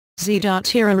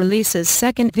Z.Hera releases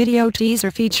second video teaser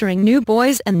featuring new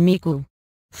Boyz and Meaku.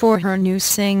 For her new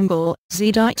single,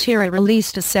 Z.Hera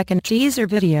released a second teaser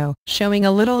video, showing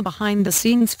a little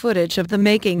behind-the-scenes footage of the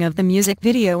making of the music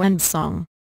video and song.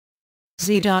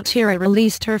 Z.Hera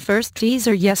released her first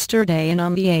teaser yesterday and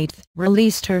on the 8th,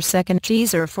 released her second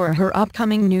teaser for her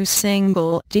upcoming new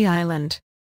single, D-Island.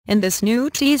 In this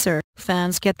new teaser,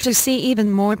 fans get to see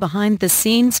even more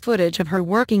behind-the-scenes footage of her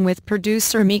working with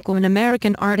producer Meaku and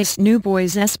American artist new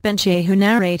Boyz Benche, who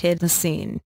narrated the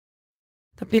scene.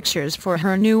 The pictures for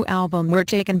her new album were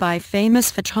taken by famous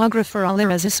photographer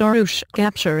Alireza Soroush,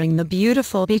 capturing the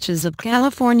beautiful beaches of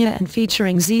California and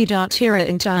featuring Z.Hera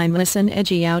in timeless and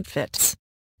edgy outfits.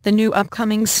 The new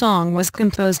upcoming song was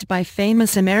composed by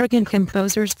famous American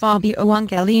composers Fabio,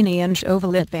 Angelini and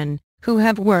Tova Litvin, who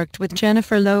have worked with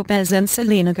Jennifer Lopez and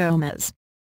Selena Gomez.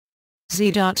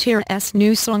 Z.Hera's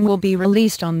new song will be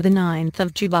released on the 9th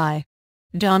of July.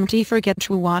 Don't forget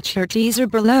to watch her teaser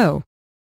below.